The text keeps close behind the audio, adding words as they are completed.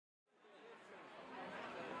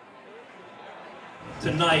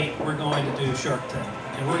tonight we're going to do Shark Tank.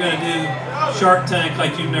 And we're going to do Shark Tank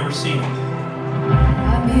like you've never seen it.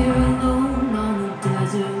 I'm here alone on the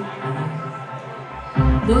desert,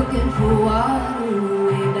 looking for water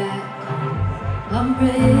way back home.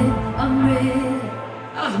 I'm ready.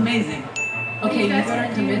 That was amazing. Okay, you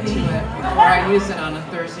better commit to it before I use it on a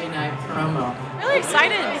Thursday night promo. Really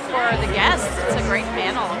excited for the guests. It's a great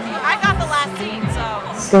panel. I got the last seat,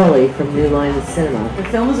 so. Scully from New Line Cinema. The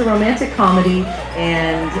film is a romantic comedy,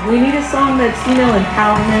 and we need a song that's female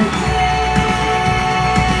empowerment.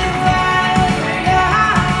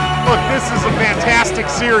 Look, this is a fantastic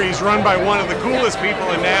series run by one of the coolest people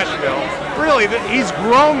in Nashville. Really, he's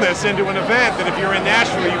grown this into an event that if you're in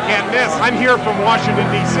Nashville, you can't miss. I'm here from Washington,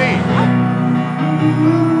 D.C.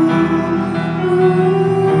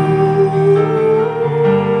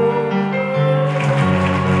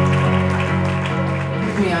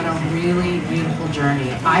 Really beautiful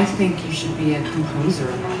journey. I think you should be a composer.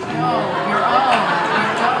 Oh, you're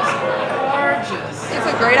gorgeous. It's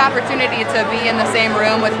a great opportunity to be in the same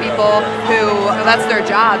room with people who, that's their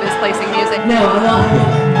job, is placing music. No, I want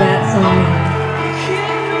that song.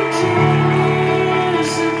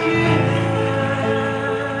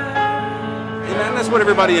 And that's what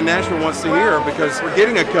everybody in Nashville wants to hear, because we're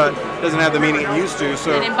getting a cut doesn't have the meaning it used to.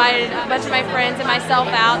 So And invited a bunch of my friends and myself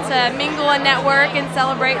out to mingle and network and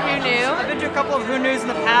celebrate Who Knew. I've been to a couple of Who Knews in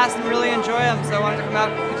the past and really enjoy them, so I wanted to come out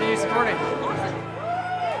and continue supporting.